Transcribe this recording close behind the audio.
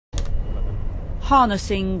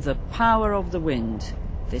Harnessing the power of the wind.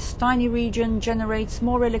 This tiny region generates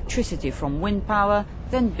more electricity from wind power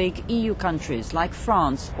than big EU countries like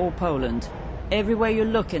France or Poland. Everywhere you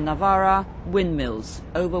look in Navarra, windmills,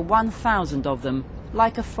 over 1,000 of them,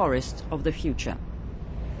 like a forest of the future.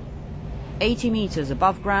 80 meters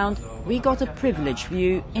above ground, we got a privileged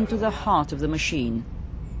view into the heart of the machine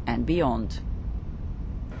and beyond.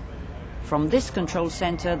 From this control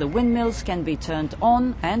center, the windmills can be turned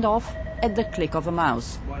on and off at the click of a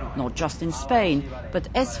mouse, not just in Spain, but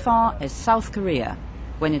as far as South Korea.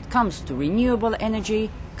 When it comes to renewable energy,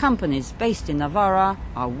 companies based in Navarra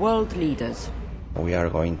are world leaders. We are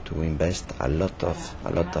going to invest a lot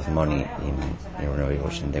of money in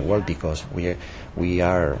renewables in the world because we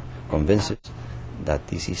are convinced that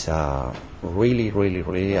this is a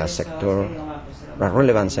really a sector, a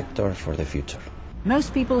relevant sector for the future.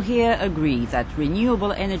 Most people here agree that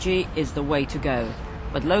renewable energy is the way to go,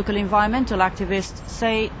 but local environmental activists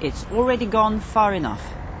say it's already gone far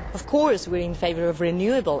enough. Of course we're in favour of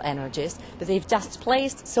renewable energies, but they've just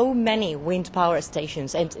placed so many wind power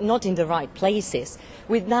stations and not in the right places.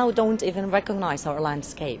 We now don't even recognise our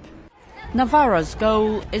landscape. Navarra's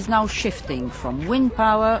goal is now shifting from wind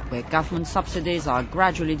power, where government subsidies are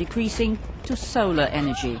gradually decreasing, to solar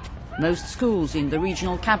energy. Most schools in the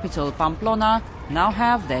regional capital, Pamplona, now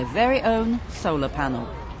have their very own solar panel.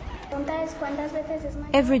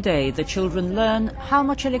 Every day the children learn how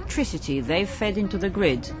much electricity they've fed into the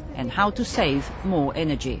grid and how to save more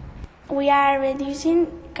energy. We are reducing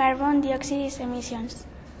carbon dioxide emissions,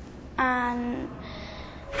 and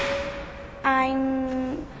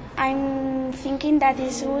I'm thinking that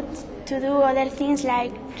it's good to do other things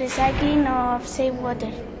like recycling or save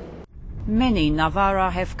water. Many Navarra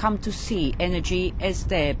have come to see energy as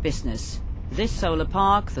their business. This solar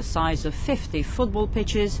park, the size of 50 football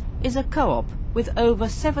pitches, is a co-op with over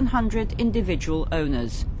 700 individual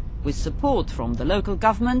owners. With support from the local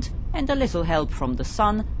government and a little help from the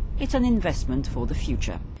sun, it's an investment for the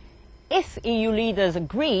future. If EU leaders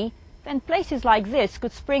agree, then places like this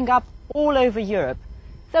could spring up all over Europe.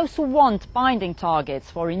 Those who want binding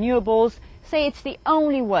targets for renewables say it's the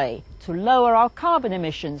only way to lower our carbon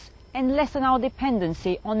emissions and lessen our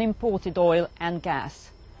dependency on imported oil and gas.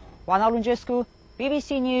 Juan Alungescu,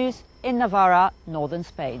 BBC News in Navarra, northern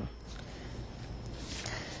Spain.